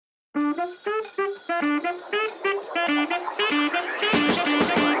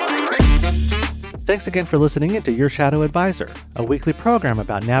Thanks again for listening into Your Shadow Advisor, a weekly program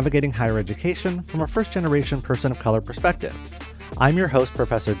about navigating higher education from a first-generation person of color perspective. I'm your host,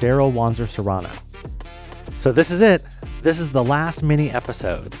 Professor Daryl Wanzer Serrano. So this is it. This is the last mini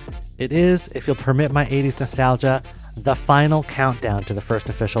episode. It is, if you'll permit my 80s nostalgia, the final countdown to the first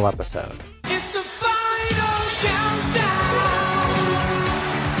official episode. It's the final countdown!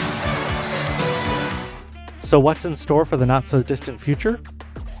 So what's in store for the not-so-distant future?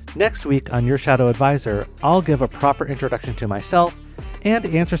 Next week on Your Shadow Advisor, I'll give a proper introduction to myself and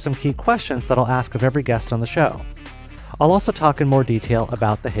answer some key questions that I'll ask of every guest on the show. I'll also talk in more detail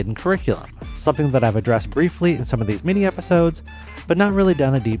about the hidden curriculum, something that I've addressed briefly in some of these mini episodes, but not really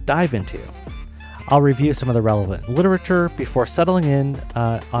done a deep dive into. I'll review some of the relevant literature before settling in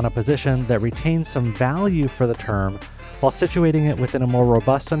on a position that retains some value for the term while situating it within a more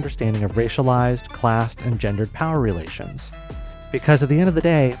robust understanding of racialized, classed, and gendered power relations. Because at the end of the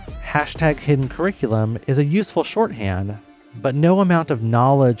day, #hidden curriculum is a useful shorthand, but no amount of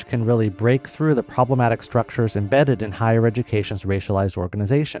knowledge can really break through the problematic structures embedded in higher education's racialized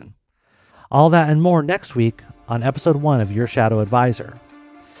organization. All that and more next week on episode 1 of Your Shadow Advisor.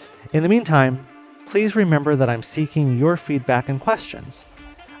 In the meantime, please remember that I'm seeking your feedback and questions.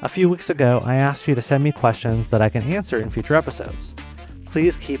 A few weeks ago, I asked you to send me questions that I can answer in future episodes.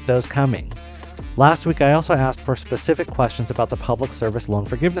 Please keep those coming. Last week, I also asked for specific questions about the Public Service Loan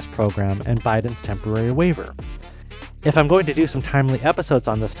Forgiveness Program and Biden's temporary waiver. If I'm going to do some timely episodes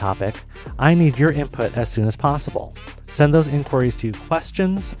on this topic, I need your input as soon as possible. Send those inquiries to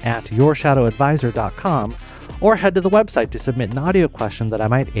questions@yourshadowadvisor.com or head to the website to submit an audio question that I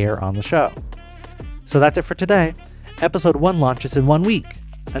might air on the show. So that's it for today. Episode 1 launches in 1 week.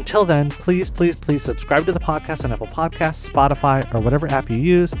 Until then, please subscribe to the podcast on Apple Podcasts, Spotify, or whatever app you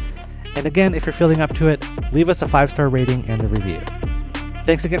use. And again, if you're feeling up to it, leave us a 5-star rating and a review.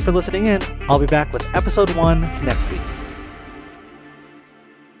 Thanks again for listening in. I'll be back with episode 1 next week.